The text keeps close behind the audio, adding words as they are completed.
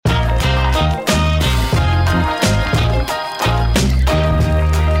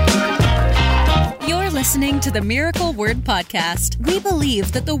listening to the Miracle Word Podcast. We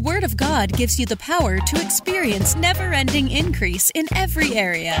believe that the Word of God gives you the power to experience never-ending increase in every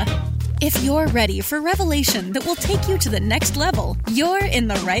area. If you're ready for revelation that will take you to the next level, you're in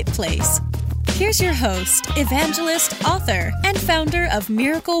the right place. Here's your host, evangelist, author, and founder of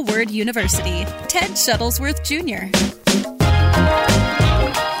Miracle Word University, Ted Shuttlesworth Jr.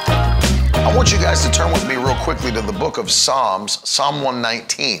 I want you guys to turn with me real quickly to the book of Psalms, Psalm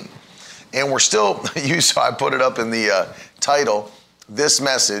 119. And we're still, I put it up in the title, This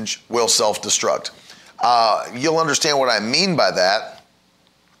Message Will Self-Destruct. You'll understand what I mean by that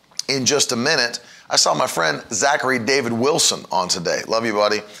in just a minute. I saw my friend Zachary David Wilson on today. Love you,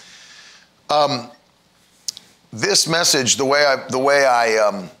 buddy. This message, the way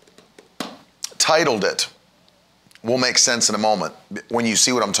I titled it, will make sense in a moment when you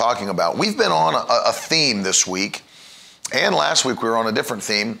see what I'm talking about. We've been on a theme this week, and last week we were on a different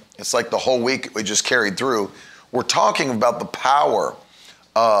theme. It's like the whole week we just carried through. We're talking about the power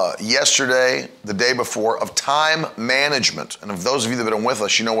yesterday, the day before, of time management. And if those of you that have been with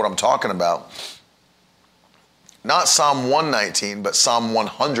us, you know what I'm talking about. Not Psalm 119, but Psalm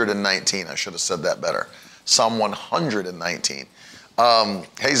 119. I should have said that better. Psalm 119.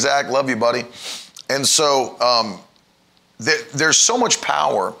 Hey, Zach, love you, buddy. And so there's so much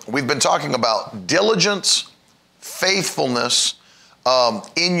power. We've been talking about diligence, faithfulness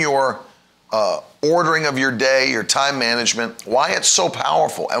in your ordering of your day, your time management, why it's so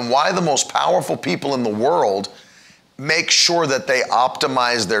powerful, and why the most powerful people in the world make sure that they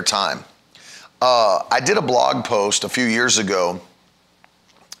optimize their time. I did a blog post a few years ago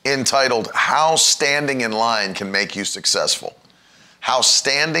entitled, How Standing in Line Can Make You Successful. How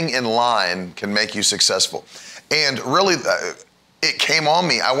standing in line can make you successful. And really, it came on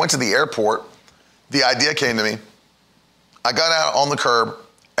me. I went to the airport. The idea came to me. I got out on the curb,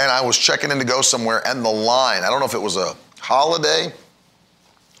 and I was checking in to go somewhere, and the line, I don't know if it was a holiday,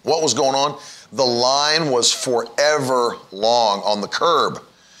 what was going on? The line was forever long on the curb.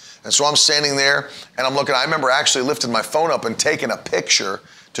 And so I'm standing there, and I'm looking. I remember actually lifting my phone up and taking a picture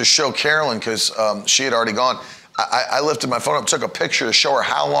to show Carolyn, because she had already gone. I lifted my phone up, took a picture to show her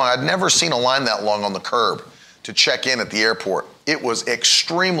how long. I'd never seen a line that long on the curb to check in at the airport. It was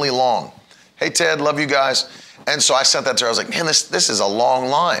extremely long. Hey, Ted, love you guys. And so I sent that to her. I was like, man, this is a long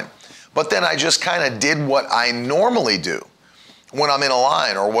line. But then I just kind of did what I normally do when I'm in a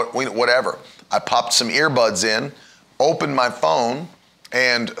line or whatever. I popped some earbuds in, opened my phone,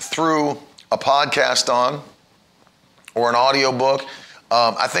 and threw a podcast on or an audiobook.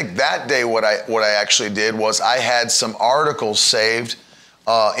 I think that day what I actually did was I had some articles saved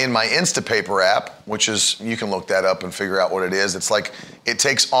in my Instapaper app, which is, you can look that up and figure out what it is. It's like, it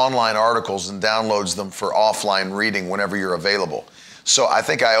takes online articles and downloads them for offline reading whenever you're available. So I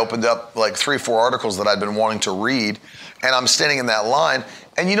think I opened up like 3 or 4 articles that I'd been wanting to read, and I'm standing in that line.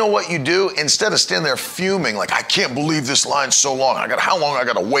 And you know what you do? Instead of standing there fuming, like, I can't believe this line's so long. How long I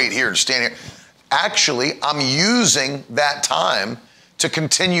got to wait here and stand here? Actually, I'm using that time to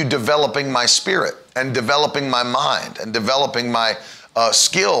continue developing my spirit and developing my mind and developing my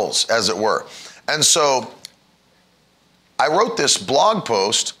skills, as it were. And so I wrote this blog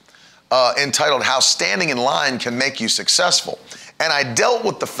post entitled, How Standing in Line Can Make You Successful. And I dealt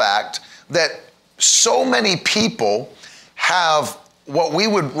with the fact that so many people have what we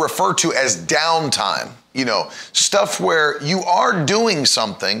would refer to as downtime, stuff where you are doing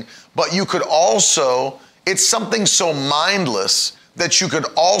something, but you could also, it's something so mindless that you could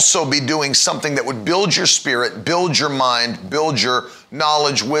also be doing something that would build your spirit, build your mind, build your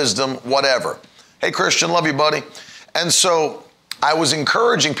knowledge, wisdom, whatever. Hey, Christian, love you, buddy. And so I was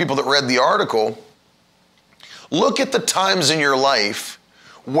encouraging people that read the article, look at the times in your life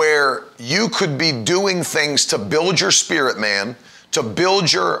where you could be doing things to build your spirit, man, to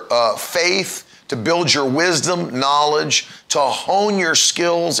build your faith, to build your wisdom, knowledge, to hone your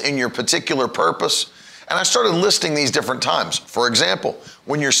skills in your particular purpose. And I started listing these different times. For example,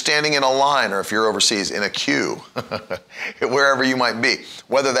 when you're standing in a line, or if you're overseas, in a queue, wherever you might be,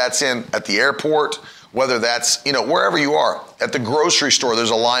 whether that's at the airport, whether that's, wherever you are. At the grocery store, there's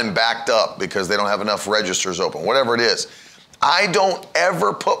a line backed up because they don't have enough registers open, whatever it is. I don't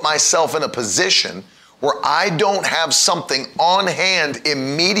ever put myself in a position where I don't have something on hand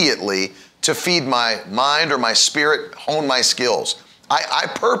immediately to feed my mind or my spirit, hone my skills. I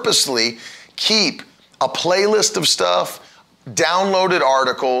purposely keep a playlist of stuff, downloaded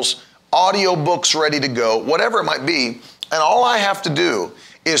articles, audiobooks ready to go, whatever it might be. And all I have to do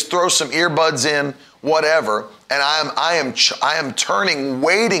is throw some earbuds in, whatever, and I am turning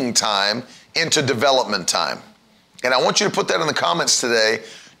waiting time into development time. And I want you to put that in the comments today.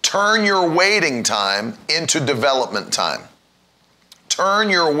 Turn your waiting time into development time. Turn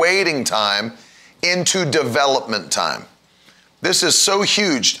your waiting time into development time. This is so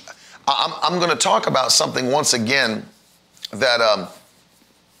huge. I'm going to talk about something once again that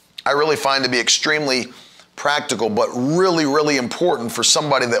I really find to be extremely practical, but really, really important for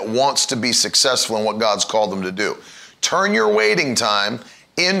somebody that wants to be successful in what God's called them to do. Turn your waiting time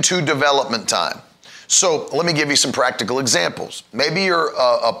into development time. So let me give you some practical examples. Maybe you're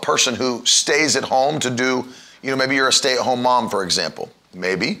a person who stays at home to do, maybe you're a stay-at-home mom, for example.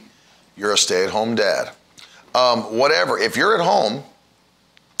 Maybe you're a stay-at-home dad. Whatever. If you're at home,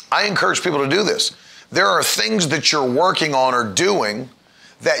 I encourage people to do this. There are things that you're working on or doing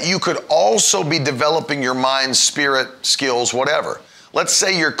that you could also be developing your mind, spirit, skills, whatever. Let's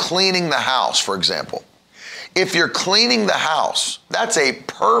say you're cleaning the house, for example. If you're cleaning the house, that's a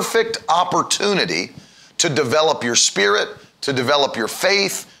perfect opportunity to develop your spirit, to develop your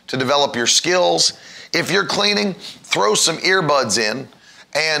faith, to develop your skills. If you're cleaning, throw some earbuds in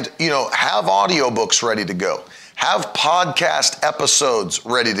and, have audiobooks ready to go. Have podcast episodes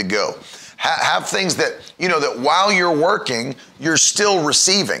ready to go. Have things that, that while you're working, you're still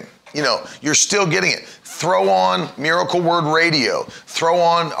receiving. You're still getting it. Throw on Miracle Word Radio. Throw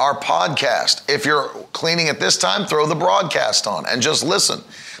on our podcast. If you're cleaning at this time, throw the broadcast on and just listen.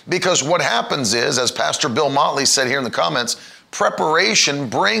 Because what happens is, as Pastor Bill Motley said here in the comments, preparation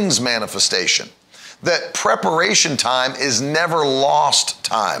brings manifestation. That preparation time is never lost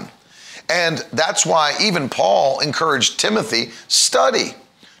time. And that's why even Paul encouraged Timothy, study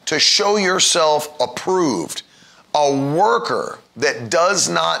to show yourself approved, a worker that does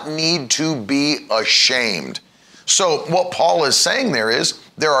not need to be ashamed. So what Paul is saying there is,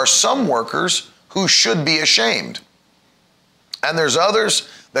 there are some workers who should be ashamed. And there's others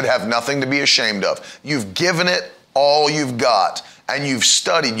that have nothing to be ashamed of. You've given it all you've got, and you've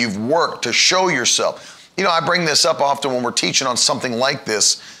studied, you've worked to show yourself. I bring this up often when we're teaching on something like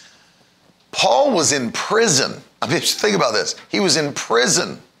this. Paul was in prison. Think about this. He was in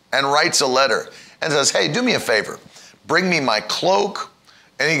prison and writes a letter and says, hey, do me a favor. Bring me my cloak.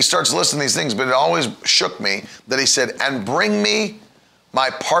 And he starts listing these things, but it always shook me that he said, and bring me my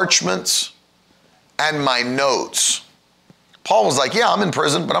parchments and my notes. Paul was like, yeah, I'm in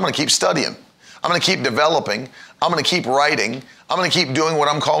prison, but I'm going to keep studying. I'm going to keep developing. I'm going to keep writing. I'm going to keep doing what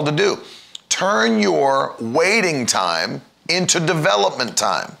I'm called to do. Turn your waiting time into development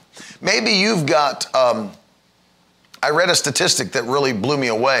time. Maybe you've got, I read a statistic that really blew me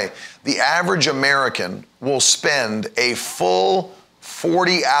away. The average American will spend a full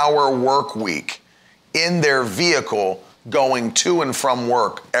 40-hour work week in their vehicle going to and from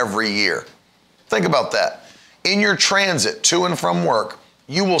work every year. Think about that. In your transit to and from work,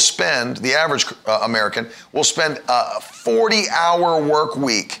 you will spend, the average American will spend a 40-hour work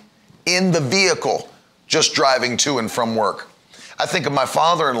week in the vehicle just driving to and from work. I think of my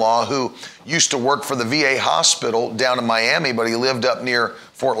father-in-law who used to work for the VA hospital down in Miami, but he lived up near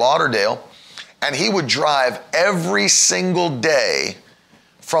Fort Lauderdale. And he would drive every single day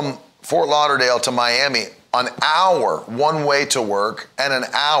from Fort Lauderdale to Miami, an hour one way to work and an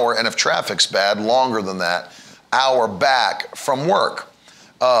hour, and if traffic's bad, longer than that, hour back from work.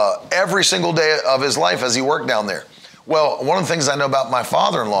 Every single day of his life as he worked down there. Well, one of the things I know about my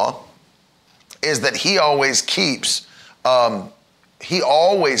father-in-law is that he always keeps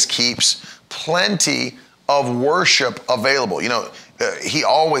plenty of worship available. He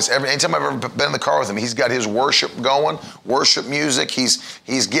always, anytime I've ever been in the car with him, he's got his worship going, worship music.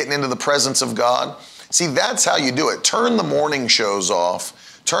 He's getting into the presence of God. See, that's how you do it. Turn the morning shows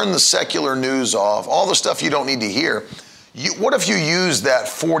off. Turn the secular news off. All the stuff you don't need to hear. What if you use that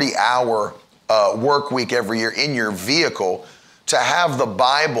 40-hour work week every year in your vehicle to have the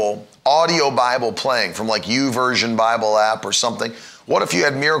Bible, audio Bible playing from like YouVersion Bible app or something? What if you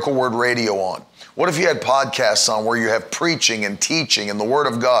had Miracle Word Radio on? What if you had podcasts on where you have preaching and teaching and the Word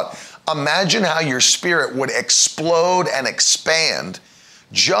of God? Imagine how your spirit would explode and expand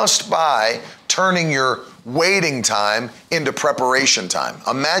just by turning your waiting time into preparation time.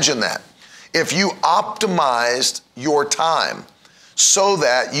 Imagine that. If you optimized your time so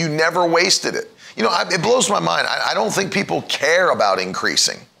that you never wasted it. It blows my mind. I don't think people care about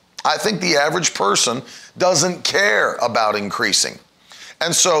increasing. I think the average person doesn't care about increasing.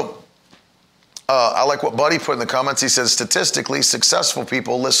 And so I like what Buddy put in the comments. He says, statistically, successful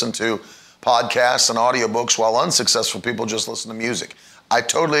people listen to podcasts and audiobooks while unsuccessful people just listen to music. I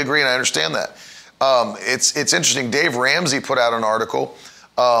totally agree, and I understand that. It's interesting. Dave Ramsey put out an article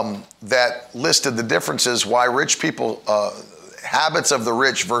that listed the differences why rich people, habits of the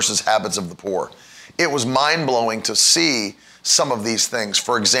rich versus habits of the poor. it was mind-blowing to see some of these things.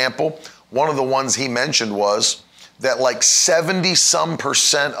 For example, one of the ones he mentioned was that like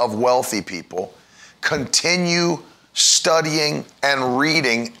 70% of wealthy people continue studying and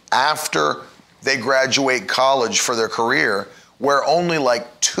reading after they graduate college for their career, where only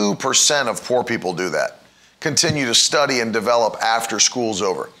like 2% of poor people do that. Continue to study and develop after school's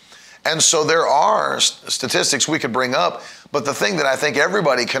over. And so there are statistics we could bring up, but the thing that I think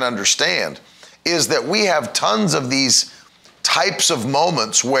everybody can understand is that we have tons of these types of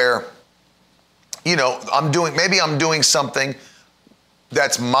moments where, you know, I'm doing something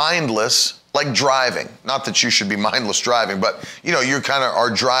that's mindless, like driving. Not that you should be mindless driving, but you know, you kind of are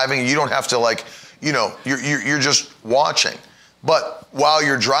driving. You don't have to like, you know, you're just watching. But while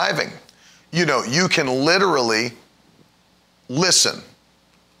you're driving, you know, you can literally listen.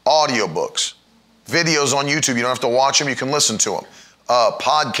 Audiobooks, videos on YouTube. You don't have to watch them. You can listen to them.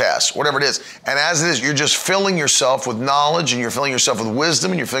 Podcasts, whatever it is. And as it is, you're just filling yourself with knowledge, and you're filling yourself with wisdom,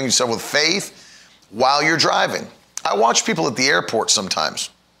 and you're filling yourself with faith while you're driving. I watch people at the airport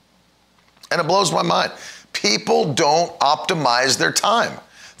sometimes, and it blows my mind. People don't optimize their time.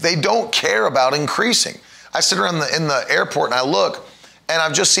 They don't care about increasing. I sit around in the airport and I look, and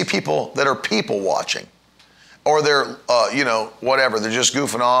I just see people that are people watching. Or they're, you know, whatever, they're just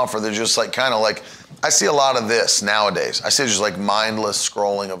goofing off, or they're just like kind of like, I see a lot of this nowadays. I see just like mindless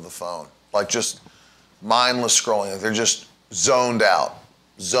scrolling of the phone, like just mindless scrolling. They're just zoned out.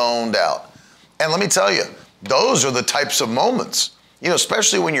 And let me tell you, those are the types of moments, you know,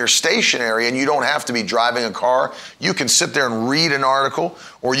 especially when you're stationary and you don't have to be driving a car. You can sit there and read an article,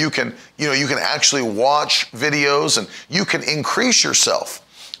 or you can actually watch videos, and you can increase yourself.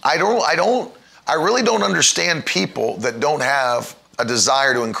 I really don't understand people that don't have a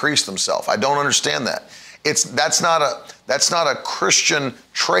desire to increase themselves. I don't understand that. That's not a Christian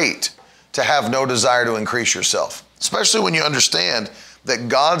trait to have no desire to increase yourself, especially when you understand that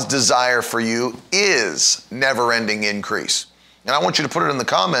God's desire for you is never-ending increase. And I want you to put it in the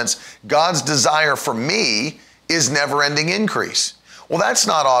comments, God's desire for me is never-ending increase. Well, that's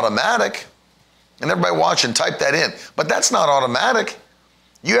not automatic. And everybody watching, type that in. But that's not automatic.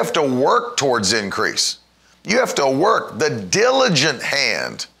 You have to work towards increase. You have to work. The diligent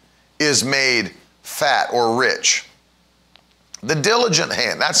hand is made fat or rich. The diligent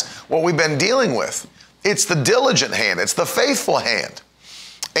hand, that's what we've been dealing with. It's the diligent hand. It's the faithful hand.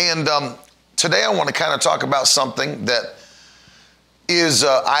 And today I want to kind of talk about something that is,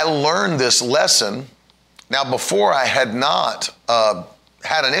 I learned this lesson. Now, before I had not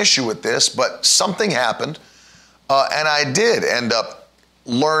had an issue with this, but something happened, and I did end up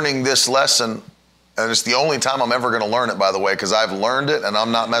learning this lesson, and it's the only time I'm ever going to learn it, by the way, because I've learned it and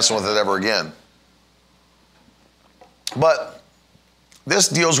I'm not messing with it ever again. But this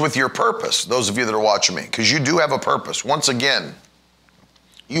deals with your purpose, those of you that are watching me, because you do have a purpose. Once again,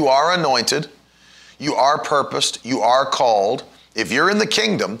 you are anointed, you are purposed, you are called. If you're in the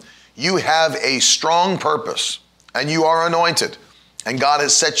kingdom, you have a strong purpose, and you are anointed, and God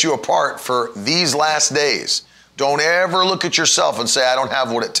has set you apart for these last days. Don't ever look at yourself and say, I don't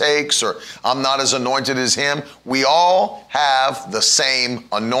have what it takes, or I'm not as anointed as him. We all have the same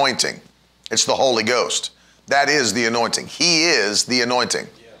anointing. It's the Holy Ghost. That is the anointing. He is the anointing.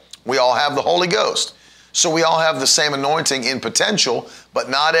 Yeah. We all have the Holy Ghost. So we all have the same anointing in potential, but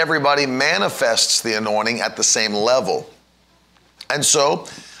not everybody manifests the anointing at the same level. And so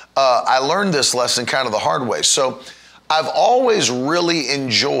I learned this lesson kind of the hard way. So I've always really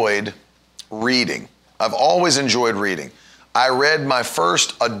enjoyed reading. I've always enjoyed reading. I read my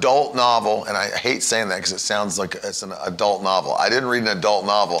first adult novel, and I hate saying that because it sounds like it's an adult novel. I didn't read an adult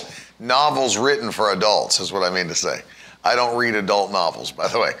novel. Novels written for adults is what I mean to say. I don't read adult novels, by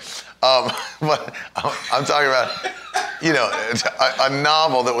the way. But I'm talking about, you know, a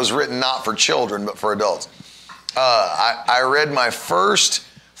novel that was written not for children, but for adults. I read my first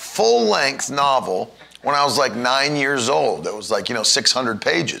full-length novel when I was like 9 years old. It was like, 600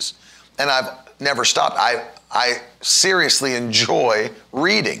 pages. And I've never stopped. I seriously enjoy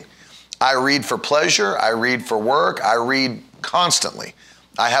reading. I read for pleasure. I read for work. I read constantly.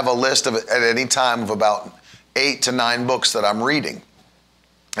 I have a list at any time of about 8 to 9 books that I'm reading.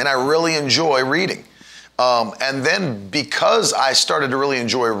 And I really enjoy reading. And then because I started to really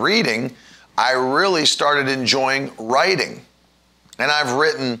enjoy reading, I really started enjoying writing. And I've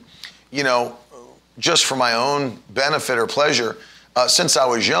written, just for my own benefit or pleasure, since I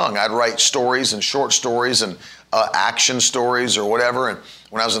was young. I'd write stories and short stories and action stories or whatever. And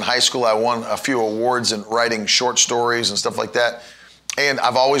when I was in high school, I won a few awards in writing short stories and stuff like that. And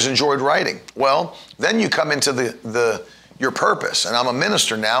I've always enjoyed writing. Well, then you come into your purpose. And I'm a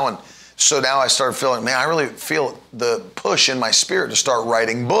minister now. And So now I started feeling, man, I really feel the push in my spirit to start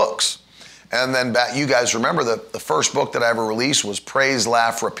writing books. And then you guys remember the first book that I ever released was Praise,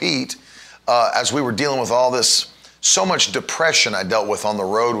 Laugh, Repeat. As we were dealing with all this, so much depression I dealt with on the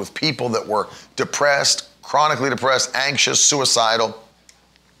road with people that were depressed, chronically depressed, anxious, suicidal.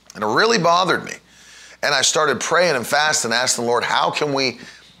 And it really bothered me. And I started praying and fasting and asking the Lord, how can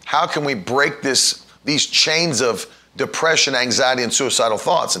we break these chains of depression, anxiety, and suicidal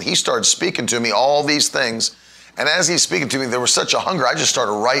thoughts? And he started speaking to me all these things. And as he's speaking to me, there was such a hunger. I just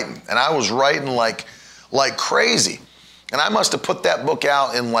started writing. And I was writing like crazy. And I must have put that book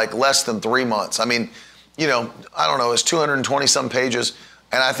out in like less than 3 months. I mean, I don't know, it's 220 some pages.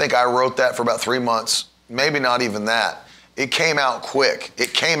 And I think I wrote that for about 3 months, maybe not even that. It came out quick.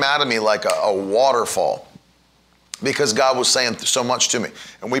 It came out of me like a waterfall because God was saying so much to me.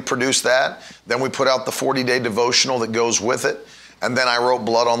 And we produced that. Then we put out the 40-day devotional that goes with it. And then I wrote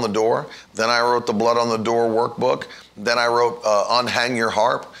Blood on the Door. Then I wrote the Blood on the Door workbook. Then I wrote Unhang Your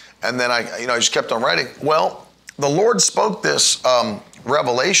Harp. And then I just kept on writing. Well, the Lord spoke this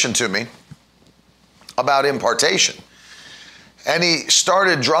revelation to me about impartation. And he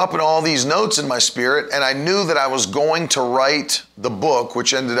started dropping all these notes in my spirit, and I knew that I was going to write the book,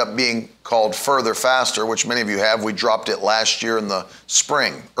 which ended up being called Further Faster, which many of you have. We dropped it last year in the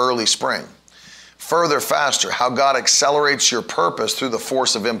spring, early spring. Further Faster, how God accelerates your purpose through the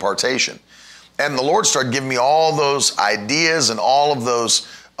force of impartation. And the Lord started giving me all those ideas and all those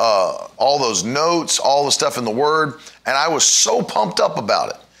notes, all the stuff in the Word, and I was so pumped up about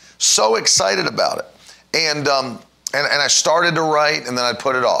it, so excited about it. And I started to write, and then I'd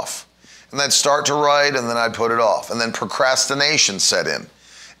put it off. And then I'd start to write, and then I'd put it off. And then procrastination set in.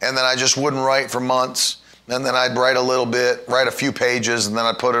 And then I just wouldn't write for months. And then I'd write a little bit, write a few pages, and then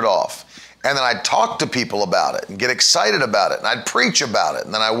I'd put it off. And then I'd talk to people about it and get excited about it. And I'd preach about it,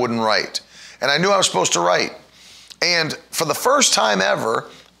 and then I wouldn't write. And I knew I was supposed to write. And for the first time ever,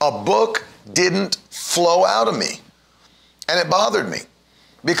 a book didn't flow out of me. And it bothered me.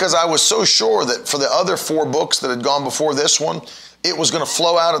 Because I was so sure that for the other 4 books that had gone before this one, it was going to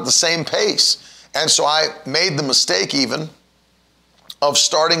flow out at the same pace. And so I made the mistake even of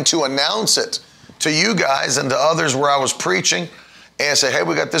starting to announce it to you guys and to others where I was preaching and say, hey,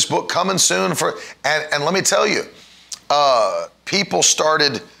 we got this book coming soon. And let me tell you, people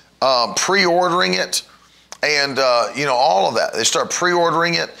started pre-ordering it and, all of that. They started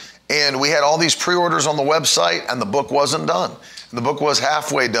pre-ordering it. And we had all these pre-orders on the website and the book wasn't done. The book was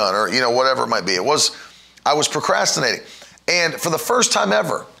halfway done or, whatever it might be. I was procrastinating. And for the first time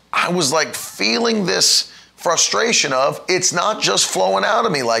ever, I was like feeling this frustration of it's not just flowing out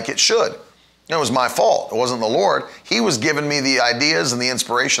of me like it should. It was my fault. It wasn't the Lord. He was giving me the ideas and the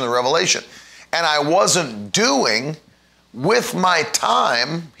inspiration, the revelation. And I wasn't doing with my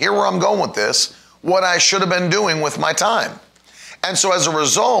time, here where I'm going with this, what I should have been doing with my time. And so as a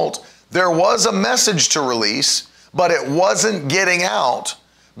result, there was a message to release, but it wasn't getting out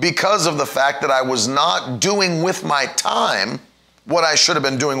because of the fact that I was not doing with my time what I should have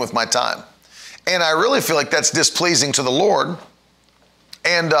been doing with my time. And I really feel like that's displeasing to the Lord.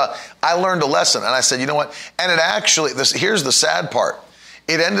 And I learned a lesson, and I said, you know what? And it actually, here's the sad part.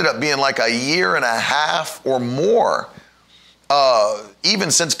 It ended up being like 1.5 years or more,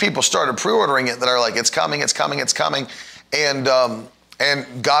 even since people started pre-ordering it, that are like, it's coming, it's coming, it's coming. And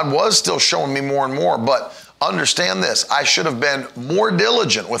God was still showing me more and more, but understand this, I should have been more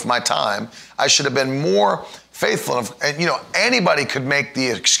diligent with my time. I should have been more faithful. And, anybody could make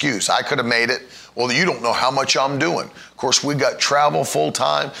the excuse. I could have made it, well, you don't know how much I'm doing. Of course, we got travel full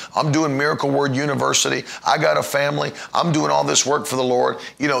time. I'm doing Miracle Word University. I got a family. I'm doing all this work for the Lord.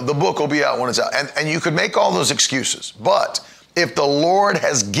 The book will be out when it's out. And you could make all those excuses. But if the Lord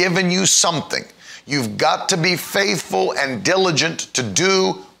has given you something, you've got to be faithful and diligent to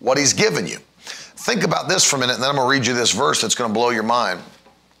do what He's given you. Think about this for a minute, and then I'm going to read you this verse that's going to blow your mind.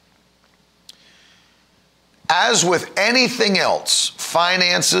 As with anything else,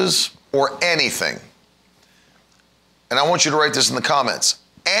 finances or anything, and I want you to write this in the comments,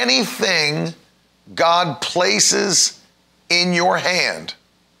 anything God places in your hand,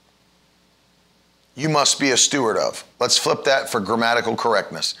 you must be a steward of. Let's flip that for grammatical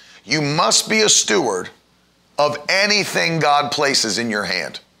correctness. You must be a steward of anything God places in your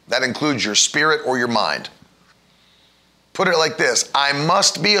hand. That includes your spirit or your mind. Put it like this: I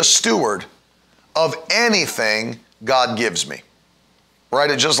must be a steward of anything God gives me.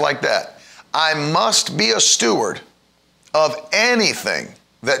 Write it just like that. I must be a steward of anything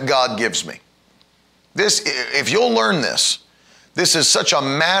that God gives me. This, if you'll learn this, this is such a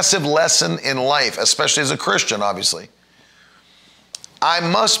massive lesson in life, especially as a Christian, obviously. I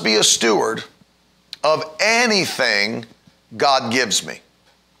must be a steward of anything God gives me.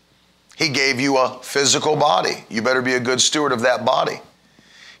 He gave you a physical body. You better be a good steward of that body.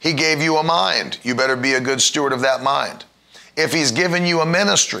 He gave you a mind. You better be a good steward of that mind. If he's given you a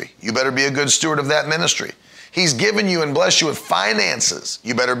ministry, you better be a good steward of that ministry. He's given you and blessed you with finances.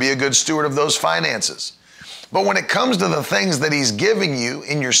 You better be a good steward of those finances. But when it comes to the things that he's giving you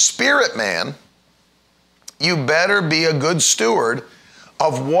in your spirit, man, you better be a good steward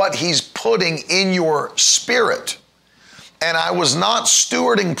of what he's putting in your spirit. And I was not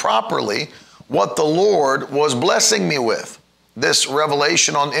stewarding properly what the Lord was blessing me with. This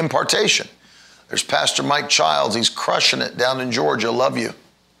revelation on impartation. There's Pastor Mike Childs. He's crushing it down in Georgia. Love you.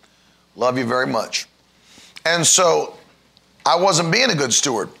 Love you very much. And so I wasn't being a good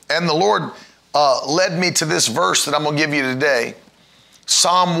steward. And the Lord led me to this verse that I'm going to give you today.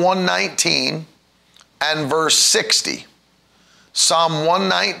 Psalm 119 and verse 60. Psalm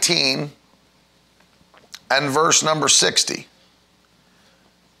 119 and verse number 60.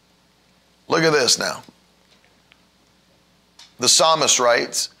 Look at this now. The psalmist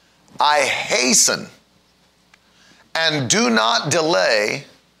writes, I hasten and do not delay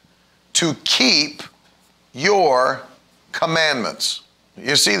to keep your commandments.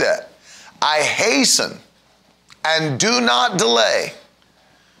 You see that? I hasten and do not delay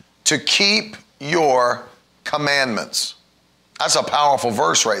to keep your commandments. That's a powerful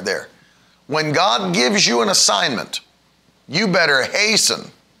verse right there. When God gives you an assignment, you better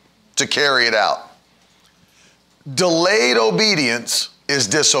hasten to carry it out. Delayed obedience is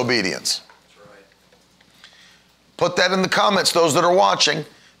disobedience. That's right. Put that in the comments, those that are watching.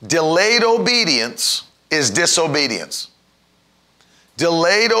 Delayed obedience is disobedience.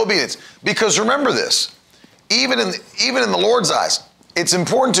 Delayed obedience. Because remember this, even in the Lord's eyes, it's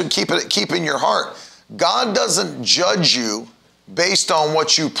important to keep in your heart. God doesn't judge you based on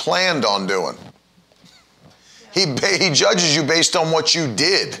what you planned on doing. He judges you based on what you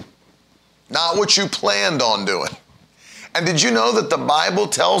did, not what you planned on doing. And did you know that the Bible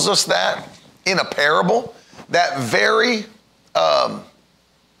tells us that in a parable? That very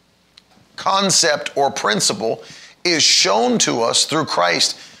concept or principle is shown to us through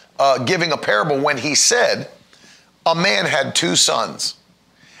Christ giving a parable when he said, a man had two sons,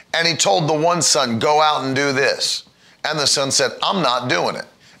 and he told the one son, go out and do this. And the son said, I'm not doing it.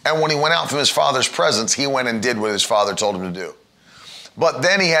 And when he went out from his father's presence, he went and did what his father told him to do. But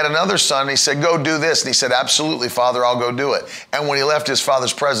then he had another son, and he said, go do this. And he said, absolutely, Father, I'll go do it. And when he left his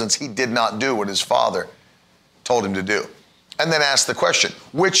father's presence, he did not do what his father told him to do. And then asked the question,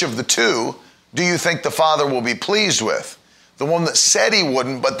 which of the two do you think the father will be pleased with? The one that said he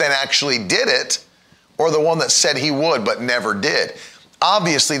wouldn't, but then actually did it, or the one that said he would, but never did?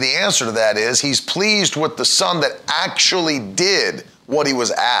 Obviously, the answer to that is he's pleased with the son that actually did what he was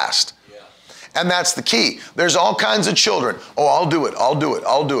asked. And that's the key. There's all kinds of children. Oh, I'll do it. I'll do it.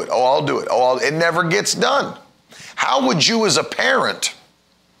 I'll do it. Oh, I'll do it. Oh, it never gets done. How would you as a parent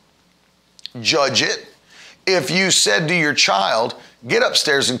judge it if you said to your child, get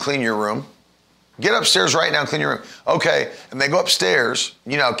upstairs and clean your room? Get upstairs right now and clean your room. Okay, and they go upstairs.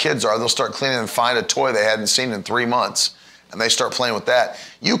 You know how kids are. They'll start cleaning and find a toy they hadn't seen in 3 months, and they start playing with that.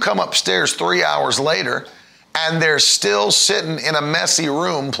 You come upstairs 3 hours later, and they're still sitting in a messy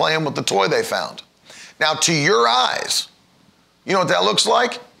room playing with the toy they found. Now, to your eyes, you know what that looks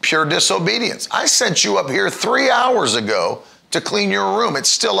like? Pure disobedience. I sent you up here 3 hours ago to clean your room. It's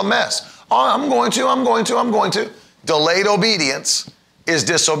still a mess. Oh, I'm going to. Delayed obedience is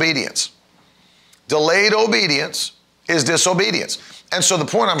disobedience. Delayed obedience is disobedience. And so the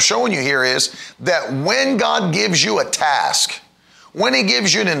point I'm showing you here is that when God gives you a task, when he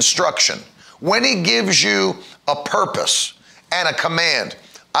gives you an instruction, when he gives you a purpose and a command,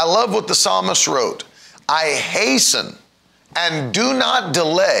 I love what the psalmist wrote. I hasten and do not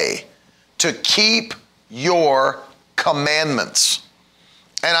delay to keep your commandments.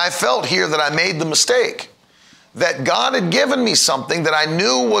 And I felt here that I made the mistake that God had given me something that I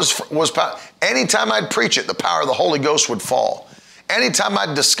knew was power. Anytime I'd preach it, the power of the Holy Ghost would fall. Anytime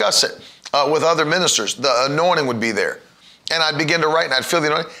I'd discuss it with other ministers, the anointing would be there. And I'd begin to write and I'd feel the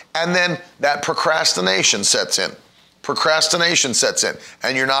anointing. And then that procrastination sets in. Procrastination sets in.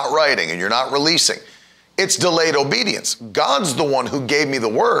 And you're not writing and you're not releasing. It's delayed obedience. God's the one who gave me the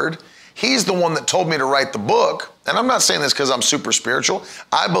word. He's the one that told me to write the book. And I'm not saying this because I'm super spiritual.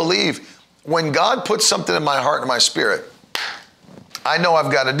 I believe when God puts something in my heart and my spirit, I know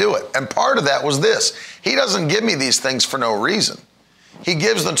I've got to do it. And part of that was this. He doesn't give me these things for no reason. He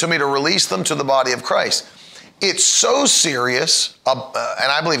gives them to me to release them to the body of Christ. It's so serious, and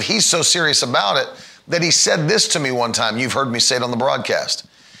I believe he's so serious about it, that he said this to me one time. You've heard me say it on the broadcast.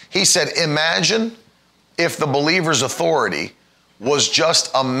 He said, imagine if the believer's authority was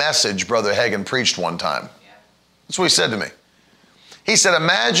just a message Brother Hagin preached one time. That's what he said to me. He said,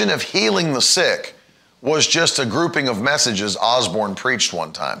 imagine if healing the sick was just a grouping of messages Osborne preached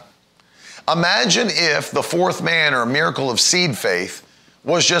one time. Imagine if the fourth man or a miracle of seed faith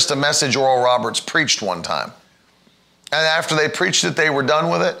was just a message Oral Roberts preached one time. And after they preached it, they were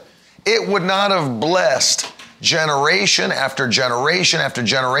done with it. It would not have blessed generation after generation after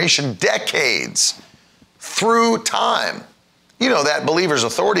generation, decades through time. You know, that Believer's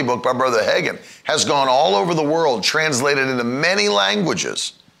Authority book by Brother Hagin has gone all over the world, translated into many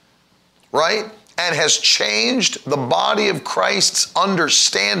languages, right? And has changed the body of Christ's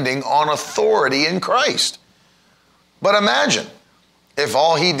understanding on authority in Christ. But imagine if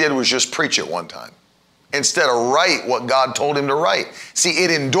all he did was just preach it one time instead of write what God told him to write. See, it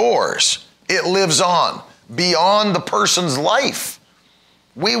endures. It lives on beyond the person's life.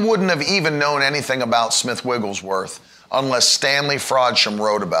 We wouldn't have even known anything about Smith Wigglesworth unless Stanley Frodsham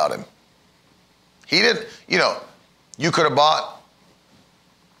wrote about him. He didn't, you know, you could have bought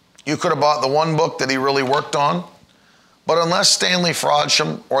the one book that he really worked on, but unless Stanley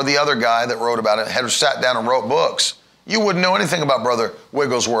Frodsham or the other guy that wrote about it had sat down and wrote books, you wouldn't know anything about Brother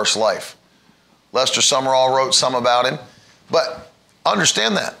Wigglesworth's life. Lester Summerall wrote some about him, but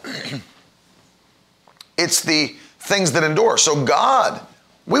understand that. It's the things that endure. So God,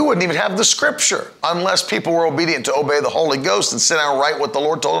 we wouldn't even have the scripture unless people were obedient to obey the Holy Ghost and sit down and write what the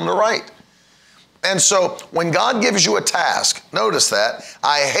Lord told them to write. And so when God gives you a task, notice that,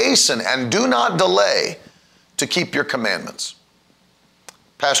 I hasten and do not delay to keep your commandments.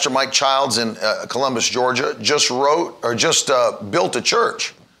 Pastor Mike Childs in Columbus, Georgia, just built a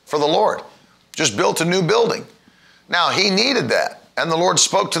church for the Lord. Just built a new building. Now, he needed that, and the Lord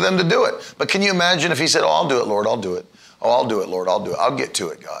spoke to them to do it. But can you imagine if he said, oh, I'll do it, Lord, I'll do it. Oh, I'll do it, Lord, I'll do it. I'll get to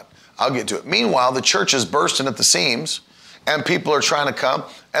it, God. I'll get to it. Meanwhile, the church is bursting at the seams, and people are trying to come.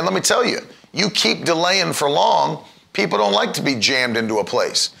 And let me tell you, you keep delaying for long, people don't like to be jammed into a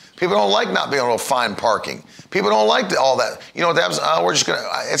place. People don't like not being able to find parking. People don't like all that. You know what happens?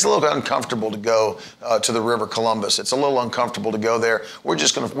 It's a little uncomfortable to go to the River Columbus. It's a little uncomfortable to go there. We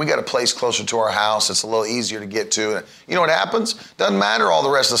got a place closer to our house. It's a little easier to get to. You know what happens? Doesn't matter all the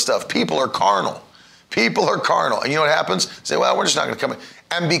rest of the stuff. People are carnal. People are carnal. And you know what happens? Say, well, we're just not going to come in.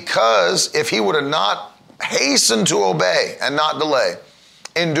 And because if he would have not hastened to obey and not delay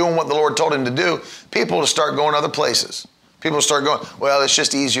in doing what the Lord told him to do, people will start going other places. People start going, well, it's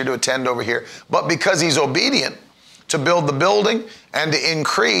just easier to attend over here. But because he's obedient to build the building and to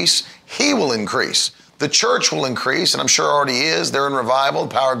increase, he will increase. The church will increase, and I'm sure already is. They're in revival.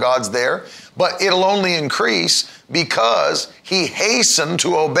 The power of God's there. But it'll only increase because he hastened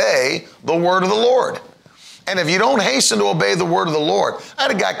to obey the word of the Lord. And if you don't hasten to obey the word of the Lord, I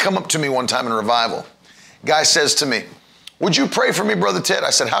had a guy come up to me one time in revival. Guy says to me, would you pray for me, Brother Ted?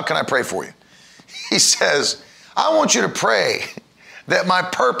 I said, how can I pray for you? He says, I want you to pray that my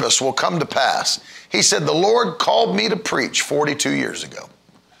purpose will come to pass. He said, the Lord called me to preach 42 years ago.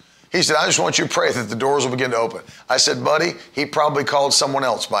 He said, I just want you to pray that the doors will begin to open. I said, buddy, he probably called someone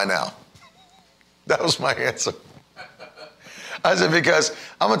else by now. That was my answer. I said, because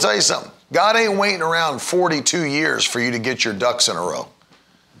I'm going to tell you something. God ain't waiting around 42 years for you to get your ducks in a row.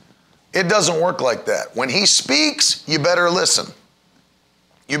 It doesn't work like that. When he speaks, you better listen.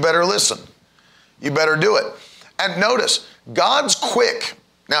 You better listen. You better do it. And notice, God's quick.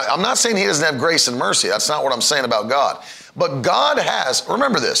 Now, I'm not saying he doesn't have grace and mercy. That's not what I'm saying about God. But God has,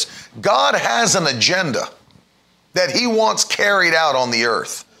 remember this, God has an agenda that he wants carried out on the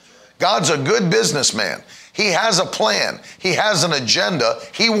earth. God's a good businessman. He has a plan. He has an agenda.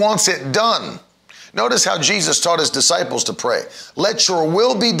 He wants it done. Notice how Jesus taught his disciples to pray. Let your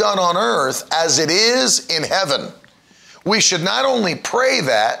will be done on earth as it is in heaven. We should not only pray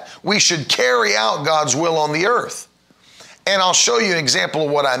that, we should carry out God's will on the earth. And I'll show you an example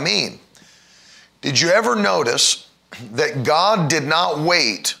of what I mean. Did you ever notice that God did not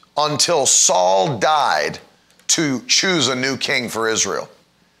wait until Saul died to choose a new king for Israel?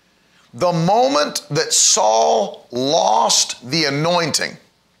 The moment that Saul lost the anointing,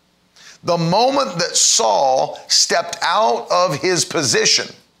 the moment that Saul stepped out of his position,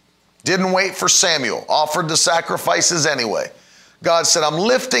 didn't wait for Samuel, offered the sacrifices anyway. God said, I'm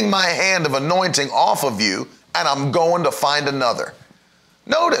lifting my hand of anointing off of you, and I'm going to find another.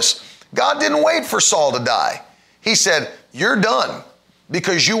 Notice, God didn't wait for Saul to die. He said, you're done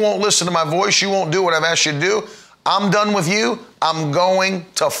because you won't listen to my voice. You won't do what I've asked you to do. I'm done with you. I'm going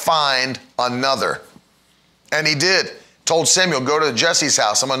to find another. And he did. Told Samuel, go to Jesse's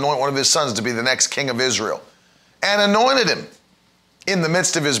house. I'm going to anoint one of his sons to be the next king of Israel. And anointed him in the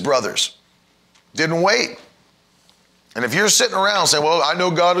midst of his brothers. Didn't wait. And if you're sitting around saying, well, I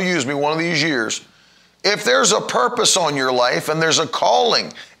know God will use me one of these years. If there's a purpose on your life and there's a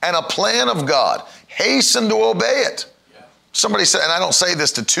calling and a plan of God, hasten to obey it. Yeah. Somebody said, and I don't say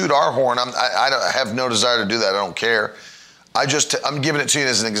this to toot our horn. I have no desire to do that. I don't care. I'm giving it to you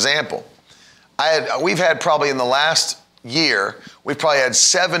as an example. We've had probably in the last year, we've probably had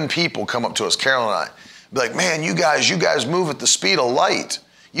 7 people come up to us, Carol and I, be like, man, you guys move at the speed of light.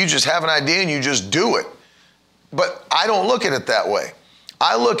 You just have an idea and you just do it. But I don't look at it that way.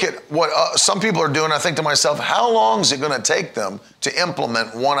 I look at what some people are doing. I think to myself, how long is it going to take them to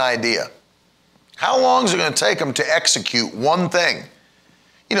implement one idea? How long is it going to take them to execute one thing?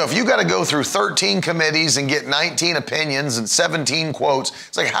 You know, if you got to go through 13 committees and get 19 opinions and 17 quotes,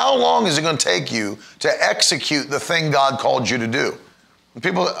 it's like, how long is it going to take you to execute the thing God called you to do?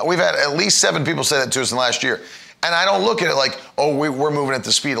 We've had at least 7 people say that to us in the last year. And I don't look at it like, oh, we're moving at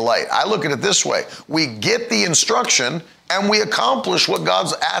the speed of light. I look at it this way. We get the instruction and we accomplish what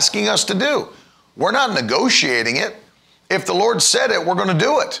God's asking us to do. We're not negotiating it. If the Lord said it, we're going to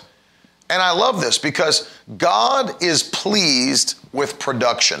do it. And I love this because God is pleased with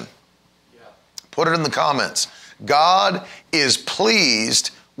production. Yeah. Put it in the comments. God is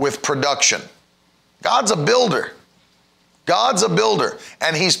pleased with production. God's a builder. God's a builder,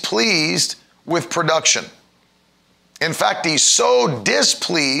 and he's pleased with production. In fact, he's so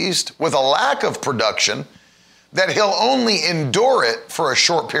displeased with a lack of production that he'll only endure it for a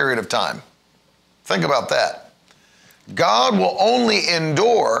short period of time. Think about that. God will only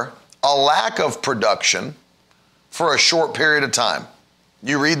endure a lack of production for a short period of time.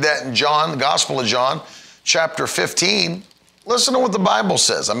 You read that in John, the Gospel of John, chapter 15. Listen to what the Bible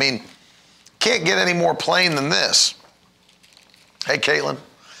says. I mean, can't get any more plain than this. Hey, Caitlin,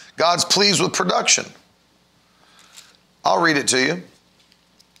 God's pleased with production. I'll read it to you.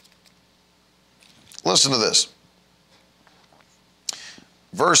 Listen to this.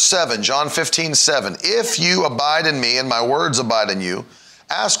 Verse 7, John 15:7. If you abide in me and my words abide in you,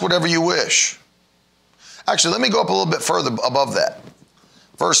 ask whatever you wish. Actually, let me go up a little bit further above that.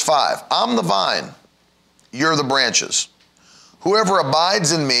 Verse 5, I'm the vine, you're the branches. Whoever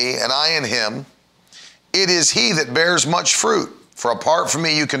abides in me and I in him, it is he that bears much fruit, for apart from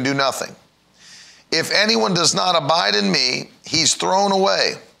me you can do nothing. If anyone does not abide in me, he's thrown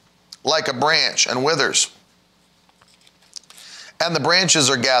away like a branch and withers. And the branches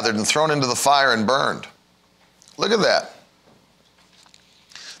are gathered and thrown into the fire and burned. Look at that.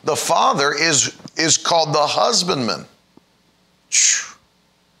 The Father is called the husbandman.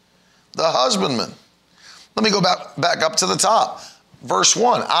 The husbandman. Let me go back up to the top. Verse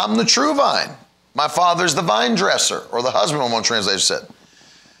 1, I'm the true vine. My Father's the vine dresser, or the husbandman, one translation said.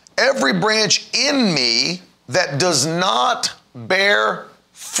 Every branch in me that does not bear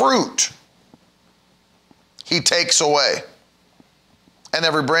fruit, he takes away. And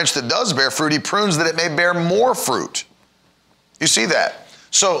every branch that does bear fruit, he prunes that it may bear more fruit. You see that?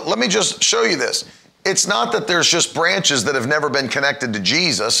 So let me just show you this. It's not that there's just branches that have never been connected to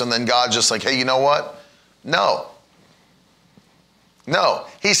Jesus and then God's just like, hey, you know what? No. No.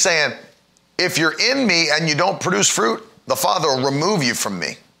 He's saying, if you're in me and you don't produce fruit, the Father will remove you from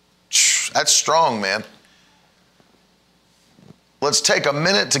me. That's strong, man. Let's take a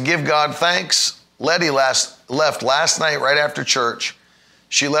minute to give God thanks. Letty left last night right after church.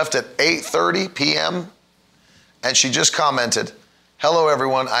 She left at 8:30 p.m. and she just commented, hello,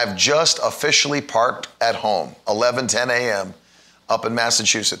 everyone. I've just officially parked at home, 11:10 a.m. up in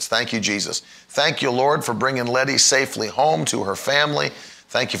Massachusetts. Thank you, Jesus. Thank you, Lord, for bringing Letty safely home to her family.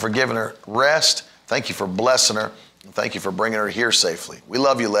 Thank you for giving her rest. Thank you for blessing her. And thank you for bringing her here safely. We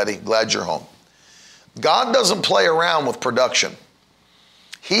love you, Letty. Glad you're home. God doesn't play around with production.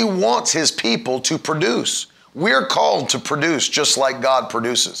 He wants his people to produce. We're called to produce just like God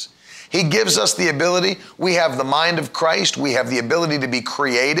produces. He gives us the ability. We have the mind of Christ. We have the ability to be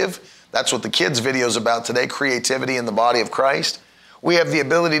creative. That's what the kids' video is about today, creativity in the body of Christ. We have the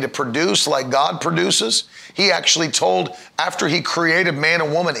ability to produce like God produces. He actually told, after he created man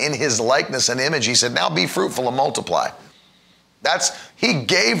and woman in his likeness and image, he said, now be fruitful and multiply. He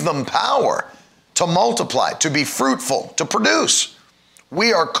gave them power to multiply, to be fruitful, to produce.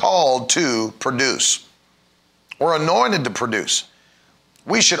 We are called to produce. We're anointed to produce.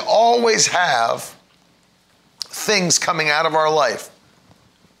 We should always have things coming out of our life.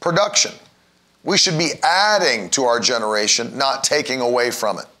 Production. We should be adding to our generation, not taking away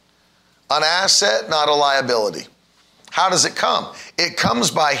from it. An asset, not a liability. How does it come? It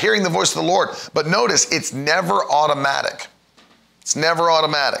comes by hearing the voice of the Lord. But notice, it's never automatic. It's never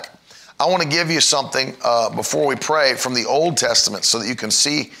automatic. I want to give you something before we pray from the Old Testament so that you can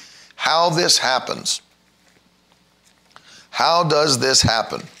see how this happens. How does this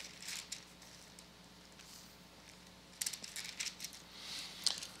happen?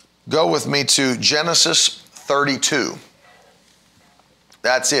 Go with me to Genesis 32.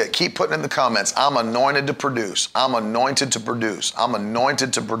 That's it. Keep putting in the comments, I'm anointed to produce. I'm anointed to produce. I'm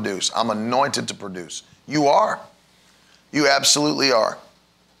anointed to produce. I'm anointed to produce. You are. You absolutely are.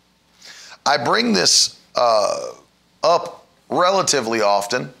 I bring this up relatively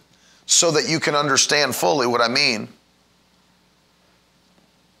often so that you can understand fully what I mean.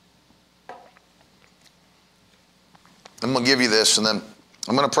 I'm going to give you this, and then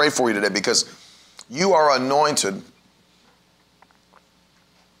I'm going to pray for you today, because you are anointed.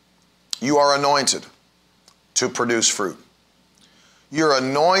 You are anointed to produce fruit. You're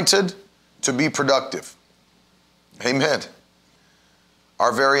anointed to be productive. Amen.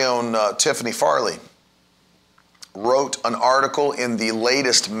 Our very own Tiffany Farley wrote an article in the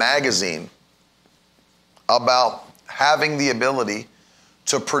latest magazine about having the ability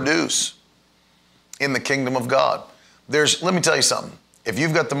to produce in the kingdom of God. Let me tell you something. If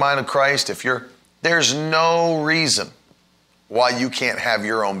you've got the mind of Christ, there's no reason why you can't have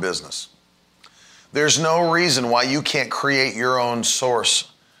your own business. There's no reason why you can't create your own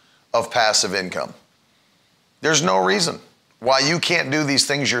source of passive income. There's no reason why you can't do these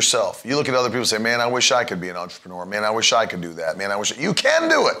things yourself. You look at other people and say, man, I wish I could be an entrepreneur. Man, I wish I could do that. Man, you can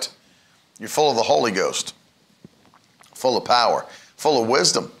do it. You're full of the Holy Ghost, full of power, full of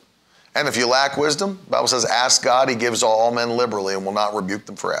wisdom. And if you lack wisdom, the Bible says, ask God, he gives all men liberally and will not rebuke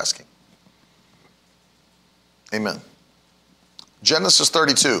them for asking. Amen. Genesis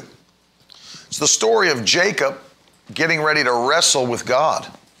 32. It's the story of Jacob getting ready to wrestle with God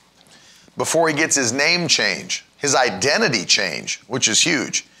before he gets his name change, his identity change, which is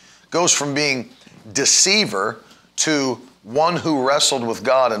huge. Goes from being deceiver to one who wrestled with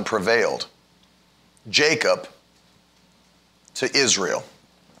God and prevailed. Jacob to Israel.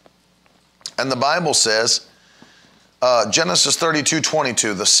 And the Bible says, Genesis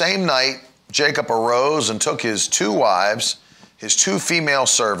 32:22, the same night Jacob arose and took his 2 wives, his 2 female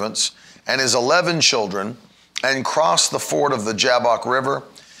servants, and his 11 children, and crossed the ford of the Jabbok River.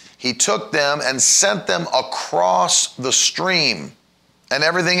 He took them and sent them across the stream and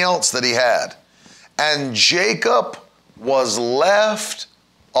everything else that he had. And Jacob was left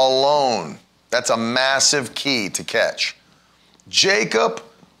alone. That's a massive key to catch. Jacob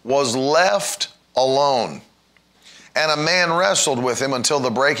was left alone. And a man wrestled with him until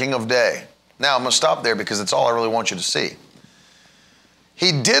the breaking of day. Now, I'm going to stop there because it's all I really want you to see.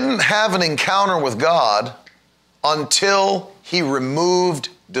 He didn't have an encounter with God until he removed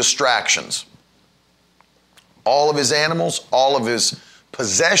distractions. All of his animals, all of his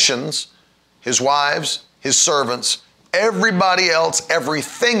possessions, his wives, his servants, everybody else,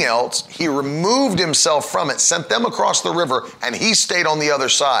 everything else, he removed himself from it, sent them across the river, and he stayed on the other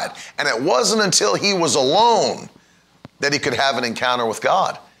side. And it wasn't until he was alone that he could have an encounter with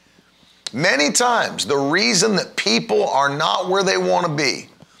God. Many times, the reason that people are not where they want to be,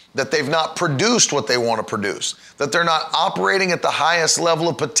 that they've not produced what they want to produce, that they're not operating at the highest level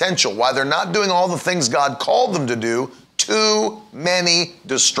of potential, why they're not doing all the things God called them to do, too many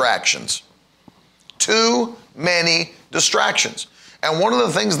distractions. Too many distractions. And one of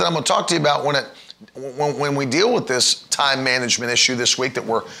the things that I'm going to talk to you about when we deal with this time management issue this week that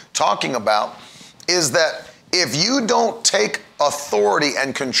we're talking about is that if you don't take authority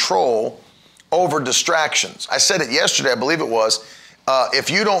and control over distractions, I said it yesterday, I believe it was, if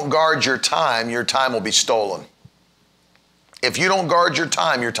you don't guard your time will be stolen. If you don't guard your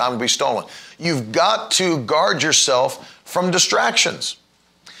time will be stolen. You've got to guard yourself from distractions.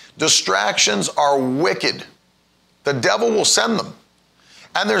 Distractions are wicked. The devil will send them.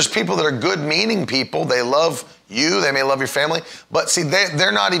 And there's people that are good-meaning people. They love you. They may love your family. But see,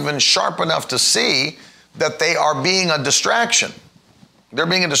 they're not even sharp enough to see that they are being a distraction. They're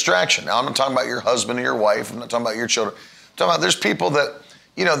being a distraction. Now, I'm not talking about your husband or your wife. I'm not talking about your children. I'm talking about there's people that,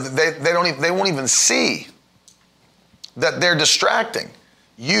 they won't even see that they're distracting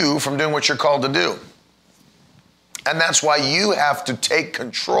you from doing what you're called to do. And that's why you have to take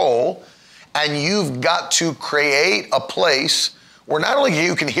control, and you've got to create a place where not only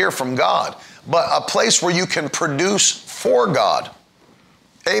you can hear from God, but a place where you can produce for God.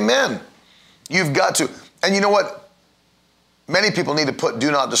 Amen. You've got to. And you know what? Many people need to put do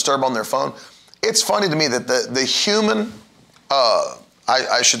not disturb on their phone. It's funny to me that the human,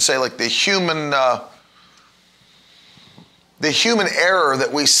 I should say like the human the human error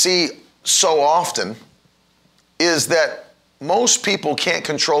that we see so often is that most people can't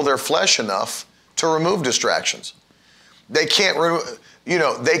control their flesh enough to remove distractions. They can't,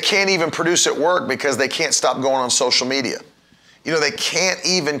 they can't even produce at work because they can't stop going on social media. They can't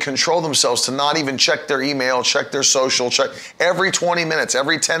even control themselves to not even check their email, check their social, check every 20 minutes,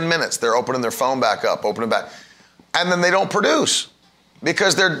 every 10 minutes, they're opening their phone back up, opening back. And then they don't produce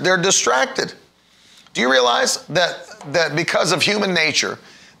because they're distracted. Do you realize that because of human nature,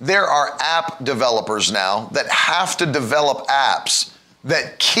 there are app developers now that have to develop apps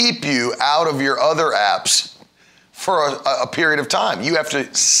that keep you out of your other apps for a period of time. You have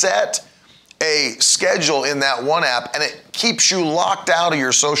to set a schedule in that one app and it keeps you locked out of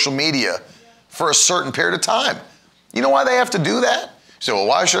your social media for a certain period of time. You know why they have to do that? You say, well,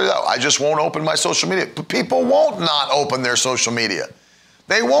 why should I just won't open my social media? But people won't not open their social media.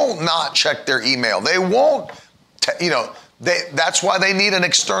 They won't not check their email. They won't, that's why they need an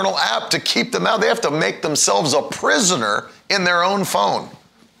external app to keep them out. They have to make themselves a prisoner in their own phone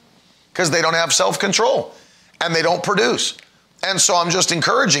because they don't have self-control and they don't produce. And so I'm just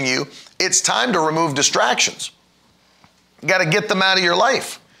encouraging you, it's time to remove distractions. You got to get them out of your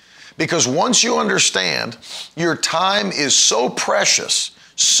life. Because once you understand your time is so precious,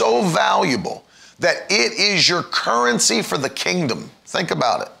 so valuable, that it is your currency for the kingdom. Think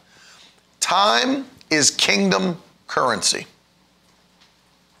about it. Time is kingdom currency.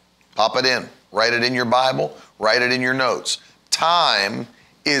 Pop it in. Write it in your Bible. Write it in your notes. Time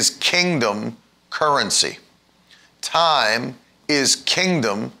is kingdom currency. Time is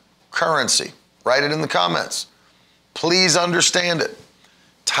kingdom currency. Write it in the comments. Please understand it.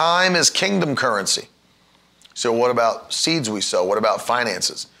 Time is kingdom currency. So what about seeds we sow? What about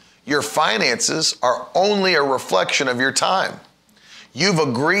finances? Your finances are only a reflection of your time. You've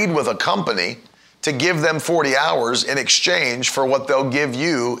agreed with a company to give them 40 hours in exchange for what they'll give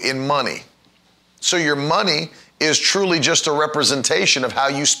you in money. So your money is truly just a representation of how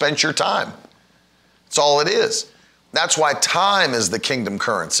you spent your time. That's all it is. That's why time is the kingdom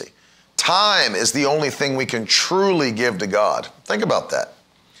currency. Time is the only thing we can truly give to God. Think about that.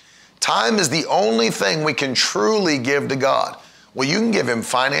 Time is the only thing we can truly give to God. Well, you can give him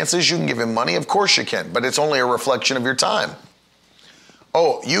finances, you can give him money, of course you can, but it's only a reflection of your time.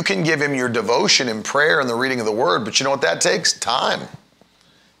 Oh, you can give him your devotion and prayer and the reading of the word, but you know what that takes? Time.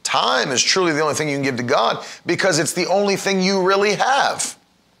 Time is truly the only thing you can give to God because it's the only thing you really have.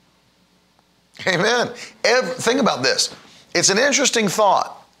 Amen. Think about this. It's an interesting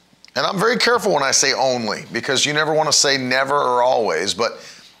thought. And I'm very careful when I say only because you never want to say never or always. But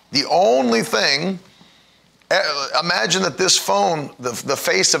the only thing, imagine that this phone, the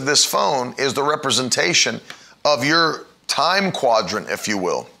face of this phone is the representation of your time quadrant, if you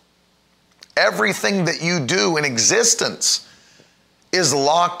will. Everything that you do in existence is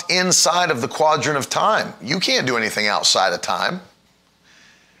locked inside of the quadrant of time. You can't do anything outside of time.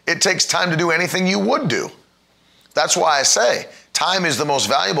 It takes time to do anything you would do. That's why I say time is the most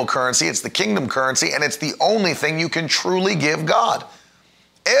valuable currency. It's the kingdom currency, and it's the only thing you can truly give God.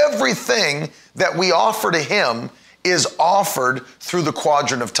 Everything that we offer to him is offered through the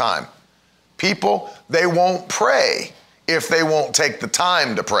quadrant of time. People, they won't pray if they won't take the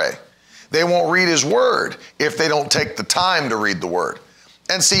time to pray. They won't read his word if they don't take the time to read the word.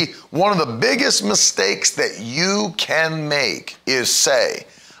 And see, one of the biggest mistakes that you can make is say,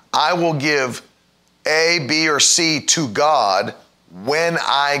 I will give A, B, or C to God when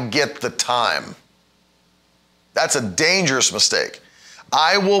I get the time. That's a dangerous mistake.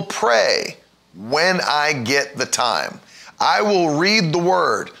 I will pray when I get the time. I will read the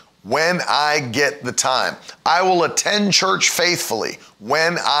word when I get the time. I will attend church faithfully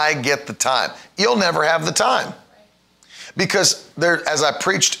when I get the time. You'll never have the time. Because there, as I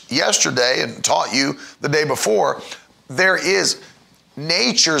preached yesterday and taught you the day before,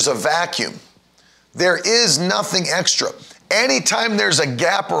 nature's a vacuum. There is nothing extra. Anytime there's a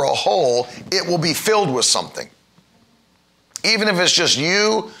gap or a hole, it will be filled with something. Even if it's just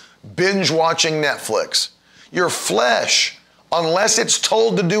you binge watching Netflix, your flesh, unless it's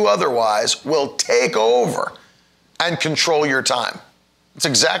told to do otherwise, will take over and control your time. That's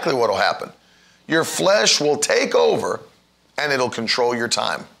exactly what will happen. Your flesh will take over and it'll control your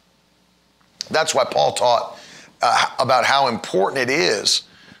time. That's why Paul taught about how important it is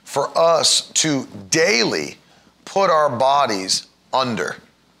for us to daily put our bodies under.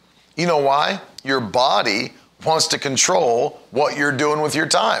 You know why? Your body wants to control what you're doing with your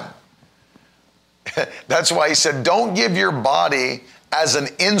time. That's why he said, don't give your body as an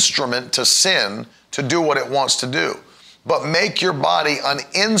instrument to sin to do what it wants to do, but make your body an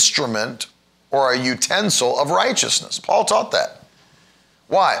instrument or a utensil of righteousness. Paul taught that.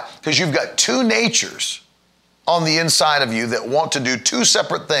 Why? Because you've got two natures on the inside of you that want to do two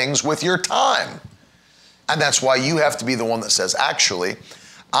separate things with your time. And that's why you have to be the one that says, actually,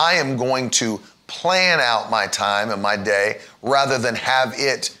 I am going to plan out my time and my day rather than have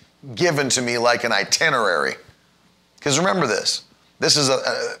it given to me like an itinerary. Because remember this is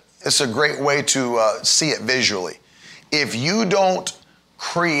it's a great way to see it visually. If you don't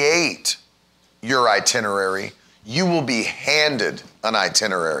create your itinerary, you will be handed an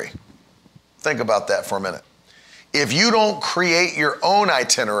itinerary. Think about that for a minute. If you don't create your own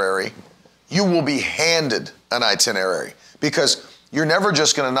itinerary, you will be handed an itinerary because you're never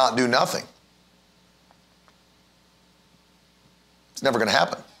just going to not do nothing. It's never going to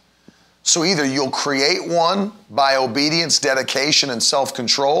happen. So either you'll create one by obedience, dedication, and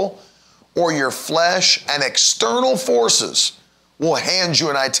self-control, or your flesh and external forces will hand you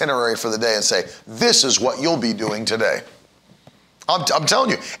an itinerary for the day and say, this is what you'll be doing today. I'm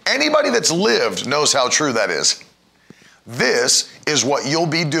telling you, anybody that's lived knows how true that is. This is what you'll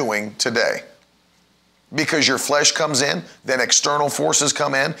be doing today. Because your flesh comes in, then external forces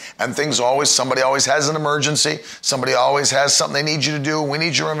come in, and somebody always has an emergency, somebody always has something they need you to do, we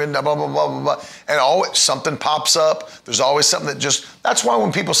need you to remember, blah, blah, blah, blah, blah, and always something pops up. There's always something that's why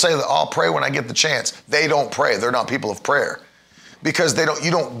when people say that I'll pray when I get the chance, they don't pray. They're not people of prayer. Because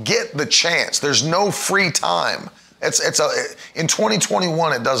you don't get the chance. There's no free time. In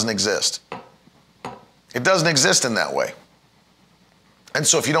 2021, it doesn't exist. It doesn't exist in that way. And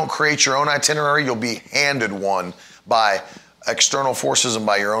so if you don't create your own itinerary, you'll be handed one by external forces and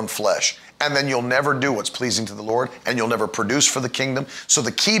by your own flesh. And then you'll never do what's pleasing to the Lord, and you'll never produce for the kingdom. So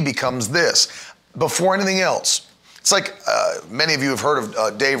the key becomes this. Before anything else, it's like many of you have heard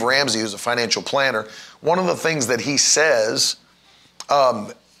of Dave Ramsey, who's a financial planner. One of the things that he says,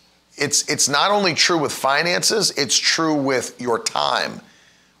 it's not only true with finances, it's true with your time,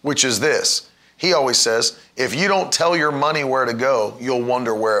 which is this. He always says, if you don't tell your money where to go, you'll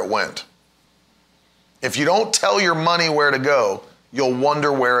wonder where it went. If you don't tell your money where to go, you'll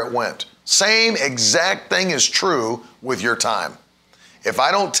wonder where it went. Same exact thing is true with your time. If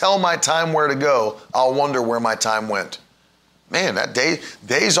I don't tell my time where to go, I'll wonder where my time went. Man, that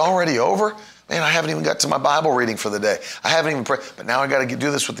day's already over. Man, I haven't even got to my Bible reading for the day. I haven't even prayed, but now I got to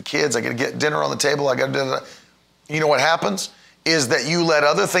do this with the kids. I got to get dinner on the table. I got to do that. You know what happens? Is that you let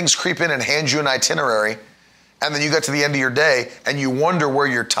other things creep in and hand you an itinerary, and then you get to the end of your day and you wonder where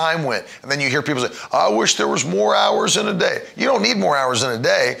your time went. And then you hear people say, I wish there was more hours in a day. You don't need more hours in a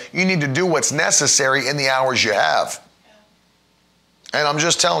day. You need to do what's necessary in the hours you have. And I'm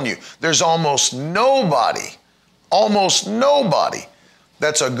just telling you, there's almost nobody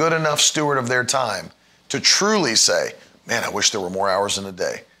that's a good enough steward of their time to truly say, man, I wish there were more hours in a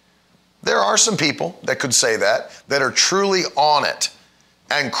day. There are some people that could say that are truly on it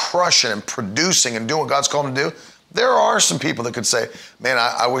and crushing and producing and doing what God's called them to do. There are some people that could say, man,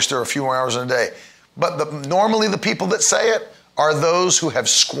 I wish there were a few more hours in a day. But normally the people that say it are those who have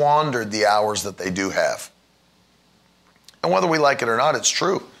squandered the hours that they do have. And whether we like it or not, it's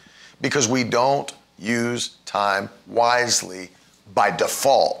true. Because we don't use time wisely by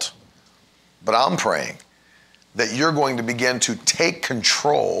default. But I'm praying that you're going to begin to take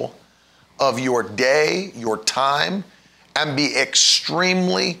control of your day, your time, and be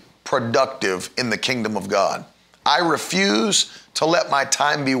extremely productive in the kingdom of God. I refuse to let my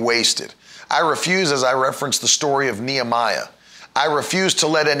time be wasted. I refuse, as I referenced the story of Nehemiah, I refuse to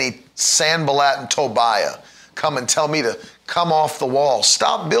let any Sanballat and Tobiah come and tell me to come off the wall.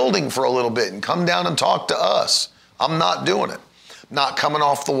 Stop building for a little bit and come down and talk to us. I'm not doing it. Not coming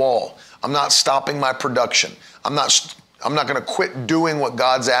off the wall. I'm not stopping my production. I'm not going to quit doing what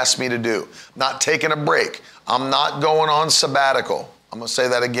God's asked me to do. Not taking a break. I'm not going on sabbatical. I'm going to say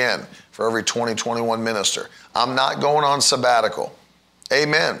that again for every 2021 minister. I'm not going on sabbatical.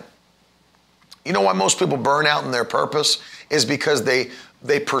 Amen. You know why most people burn out in their purpose? Is because they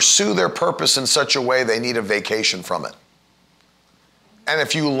pursue their purpose in such a way they need a vacation from it. And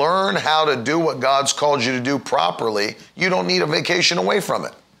if you learn how to do what God's called you to do properly, you don't need a vacation away from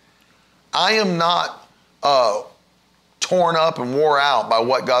it. I am not torn up and wore out by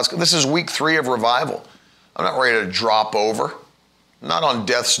what this is week 3 of revival. I'm not ready to drop over. I'm not on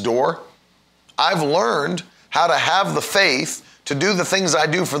death's door. I've learned how to have the faith to do the things I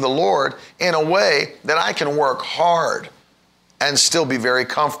do for the Lord in a way that I can work hard and still be very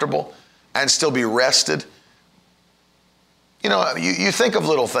comfortable and still be rested. You know, you think of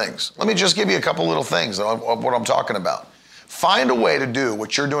little things. Let me just give you a couple little things of what I'm talking about. Find a way to do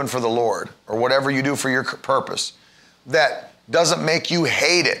what you're doing for the Lord or whatever you do for your purpose that doesn't make you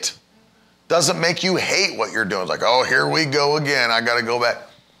hate it, Doesn't make you hate what you're doing. It's like, oh, here we go again. I got to go back.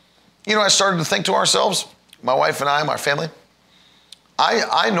 You know, I started to think to ourselves, my wife and I, my family,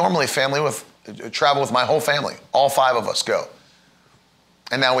 I normally travel with my whole family. All 5 of us go.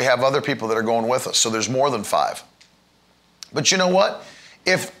 And now we have other people that are going with us. So there's more than 5. But you know what?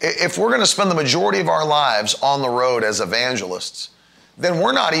 If we're going to spend the majority of our lives on the road as evangelists, then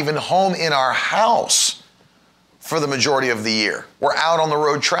we're not even home in our house for the majority of the year. We're out on the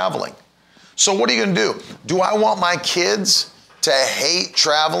road traveling. So what are you going to do? Do I want my kids to hate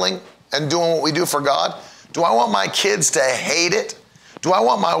traveling and doing what we do for God? Do I want my kids to hate it? Do I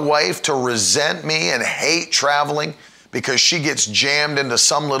want my wife to resent me and hate traveling because she gets jammed into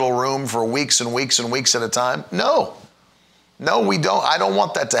some little room for weeks and weeks and weeks at a time? No, we don't. I don't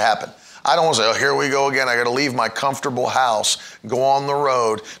want that to happen. I don't want to say, oh, here we go again. I got to leave my comfortable house, go on the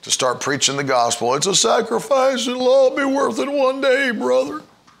road to start preaching the gospel. It's a sacrifice. It'll all be worth it one day, brother.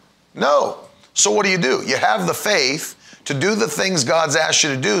 No. So what do? You have the faith to do the things God's asked you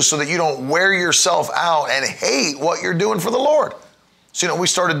to do so that you don't wear yourself out and hate what you're doing for the Lord. So you know what we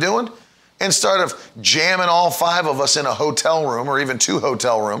started doing? Instead of jamming all 5 of us in a hotel room or even 2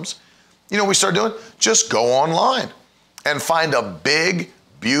 hotel rooms, you know what we started doing? Just go online and find a big,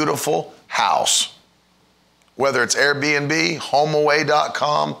 beautiful house. Whether it's Airbnb,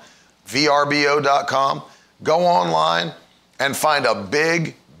 HomeAway.com, VRBO.com, go online and find a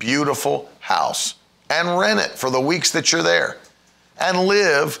big, beautiful house and rent it for the weeks that you're there and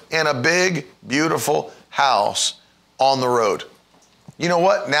live in a big, beautiful house on the road. You know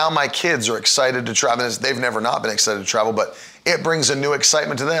what? Now my kids are excited to travel. They've never not been excited to travel, but it brings a new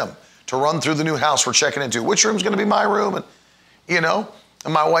excitement to them to run through the new house we're checking into. Which room's going to be my room? And, you know,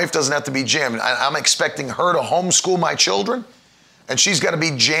 and my wife doesn't have to be jammed. I'm expecting her to homeschool my children, and she's got to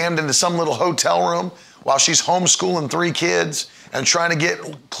be jammed into some little hotel room while she's homeschooling 3 kids and trying to get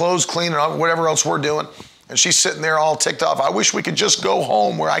clothes clean and whatever else we're doing. And she's sitting there all ticked off. I wish we could just go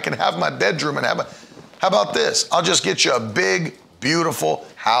home where I can have my bedroom and how about this? I'll just get you a big, beautiful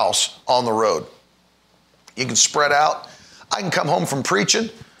house on the road. You can spread out. I can come home from preaching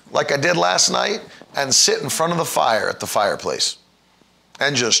like I did last night and sit in front of the fire at the fireplace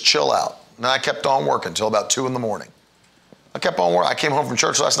and just chill out. And I kept on working until about 2 in the morning. I kept on working. I came home from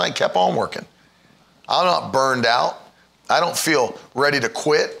church last night, kept on working. I'm not burned out. I don't feel ready to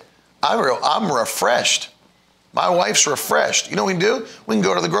quit. I'm refreshed. My wife's refreshed. You know what we can do? We can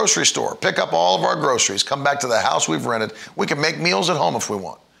go to the grocery store, pick up all of our groceries, come back to the house we've rented. We can make meals at home if we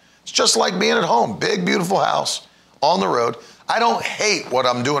want. It's just like being at home. Big, beautiful house on the road. I don't hate what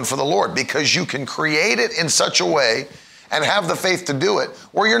I'm doing for the Lord because you can create it in such a way and have the faith to do it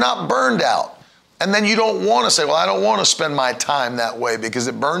where you're not burned out. And then you don't want to say, well, I don't want to spend my time that way because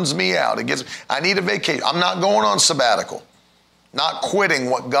it burns me out. I need a vacation. I'm not going on sabbatical. Not quitting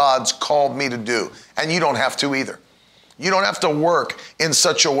what God's called me to do. And you don't have to either. You don't have to work in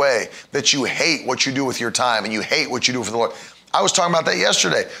such a way that you hate what you do with your time and you hate what you do for the Lord. I was talking about that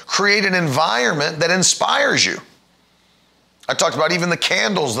yesterday. Create an environment that inspires you. I talked about even the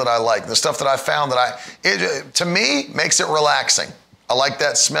candles that I like, the stuff that I found that to me, makes it relaxing. I like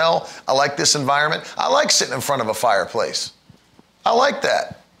that smell. I like this environment. I like sitting in front of a fireplace. I like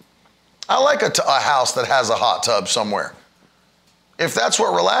that. I like a house that has a hot tub somewhere. If that's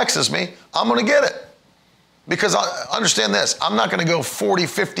what relaxes me, I'm going to get it. Because I understand this, I'm not going to go 40,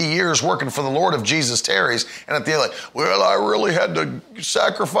 50 years working for the Lord if Jesus tarries, and at the end, like, well, I really had to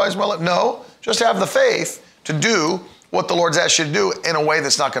sacrifice my life. No, just have the faith to do what the Lord's asked you to do in a way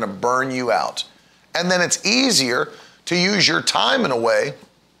that's not going to burn you out. And then it's easier to use your time in a way.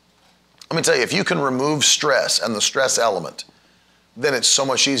 Let me tell you, if you can remove stress and the stress element, then it's so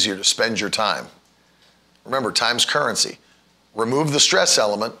much easier to spend your time. Remember, time's currency. Remove the stress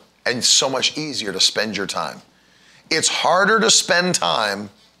element, and it's so much easier to spend your time. It's harder to spend time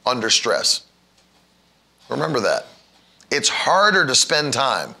under stress. Remember that. It's harder to spend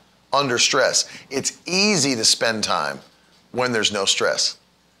time under stress. It's easy to spend time when there's no stress.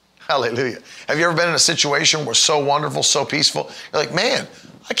 Hallelujah. Have you ever been in a situation where so wonderful, so peaceful? You're like, man,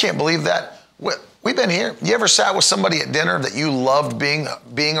 I can't believe that. We've been here. You ever sat with somebody at dinner that you loved being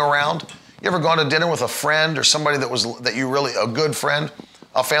around? You ever gone to dinner with a friend or somebody that you really, a good friend,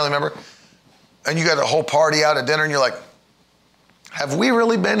 a family member, and you got a whole party out at dinner and you're like, have we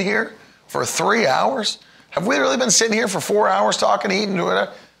really been here for 3 hours? Have we really been sitting here for 4 hours talking, eating, doing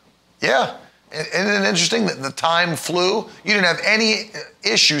that? Yeah. Isn't it interesting that the time flew? You didn't have any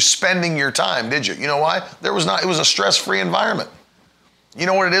issue spending your time, did you? You know why? It was a stress-free environment. You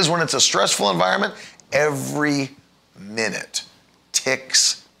know what it is when it's a stressful environment? Every minute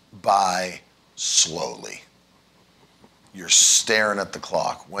ticks by slowly. you're staring at the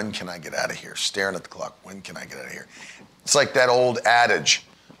clock. When can I get out of here? Staring at the clock. When can I get out of here? It's like that old adage,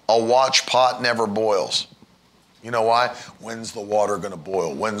 a watch pot never boils. You know why? When's the water going to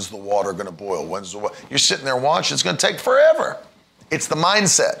boil? When's the water going to boil? You're sitting there watching. It's going to take forever. It's the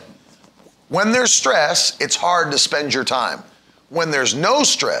mindset. When there's stress, it's hard to spend your time. When there's no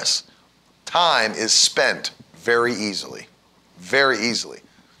stress, time is spent very easily. Very easily.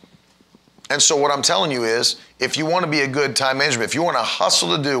 And so what I'm telling you is, if you want to be a good time manager, if you want to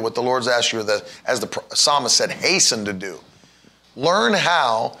hustle to do what the Lord's asked you, as the psalmist said, hasten to do, learn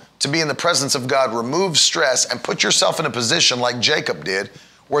how to be in the presence of God, remove stress, and put yourself in a position like Jacob did,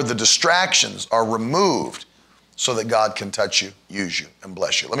 where the distractions are removed so that God can touch you, use you, and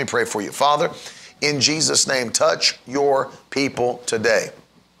bless you. Let me pray for you. Father, in Jesus' name, touch your people today.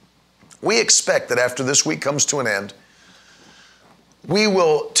 We expect that after this week comes to an end, we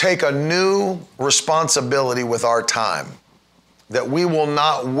will take a new responsibility with our time, that we will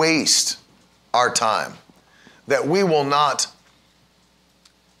not waste our time, that we will not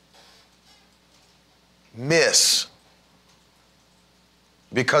miss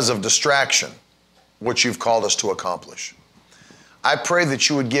because of distraction what you've called us to accomplish. I pray that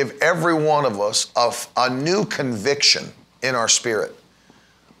you would give every one of us a new conviction in our spirit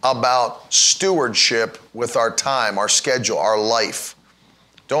about stewardship with our time, our schedule, our life.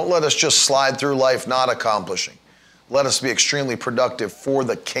 Don't let us just slide through life not accomplishing. Let us be extremely productive for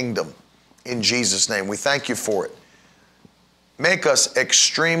the kingdom. In Jesus' name, we thank you for it. Make us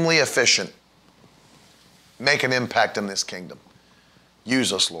extremely efficient. Make an impact in this kingdom.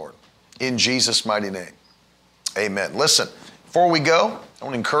 Use us, Lord. In Jesus' mighty name, amen. Listen, before we go, I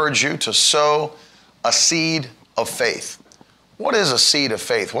want to encourage you to sow a seed of faith. What is a seed of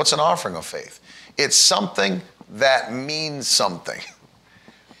faith? What's an offering of faith? It's something that means something.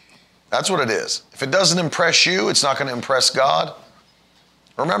 That's what it is. If it doesn't impress you, it's not going to impress God.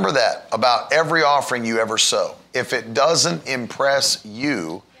 Remember that about every offering you ever sow. If it doesn't impress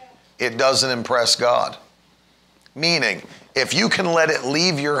you, it doesn't impress God. Meaning, if you can let it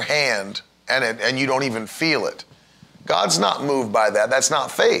leave your hand and you don't even feel it, God's not moved by that. That's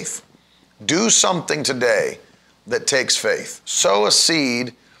not faith. Do something today that takes faith. Sow a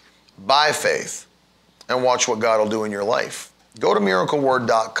seed by faith and watch what God will do in your life. Go to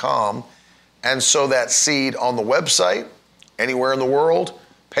miracleword.com and sow that seed on the website, anywhere in the world.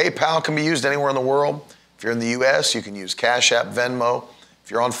 PayPal can be used anywhere in the world. If you're in the U.S., you can use Cash App, Venmo.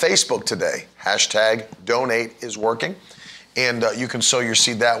 If you're on Facebook today, #donate is working. And you can sow your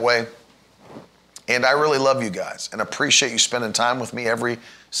seed that way. And I really love you guys and appreciate you spending time with me every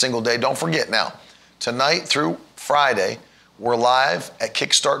single day. Don't forget now, tonight through Friday, we're live at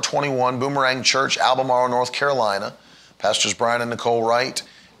Kickstart 21, Boomerang Church, Albemarle, North Carolina. Pastors Brian and Nicole Wright.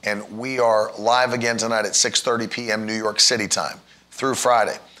 And we are live again tonight at 6:30 p.m. New York City time through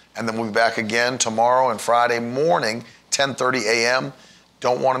Friday. And then we'll be back again tomorrow and Friday morning, 10:30 a.m.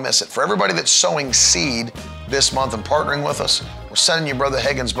 Don't want to miss it. For everybody that's sowing seed this month and partnering with us, we're sending you Brother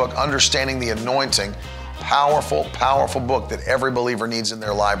Hagin's book, Understanding the Anointing. Powerful, powerful book that every believer needs in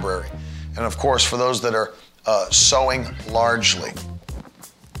their library. And of course, for those that are sowing largely,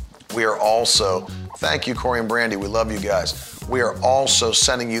 we are also, thank you, Corey and Brandy, we love you guys. We are also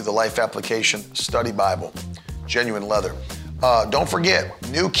sending you the Life Application Study Bible, genuine leather. Don't forget,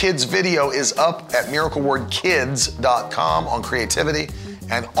 new kids video is up at miraclewordkids.com on creativity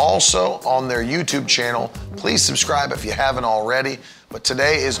and also on their YouTube channel. Please subscribe if you haven't already. But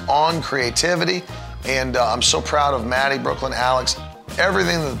today is on creativity, and I'm so proud of Maddie, Brooklyn, Alex,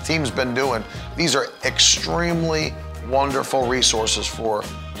 everything that the team's been doing. These are extremely wonderful resources for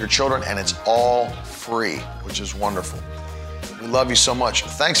your children, and it's all free, which is wonderful. We love you so much.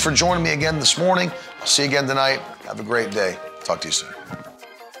 Thanks for joining me again this morning. I'll see you again tonight. Have a great day. Talk to you soon.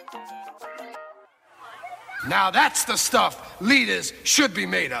 Now that's the stuff leaders should be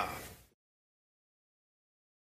made of.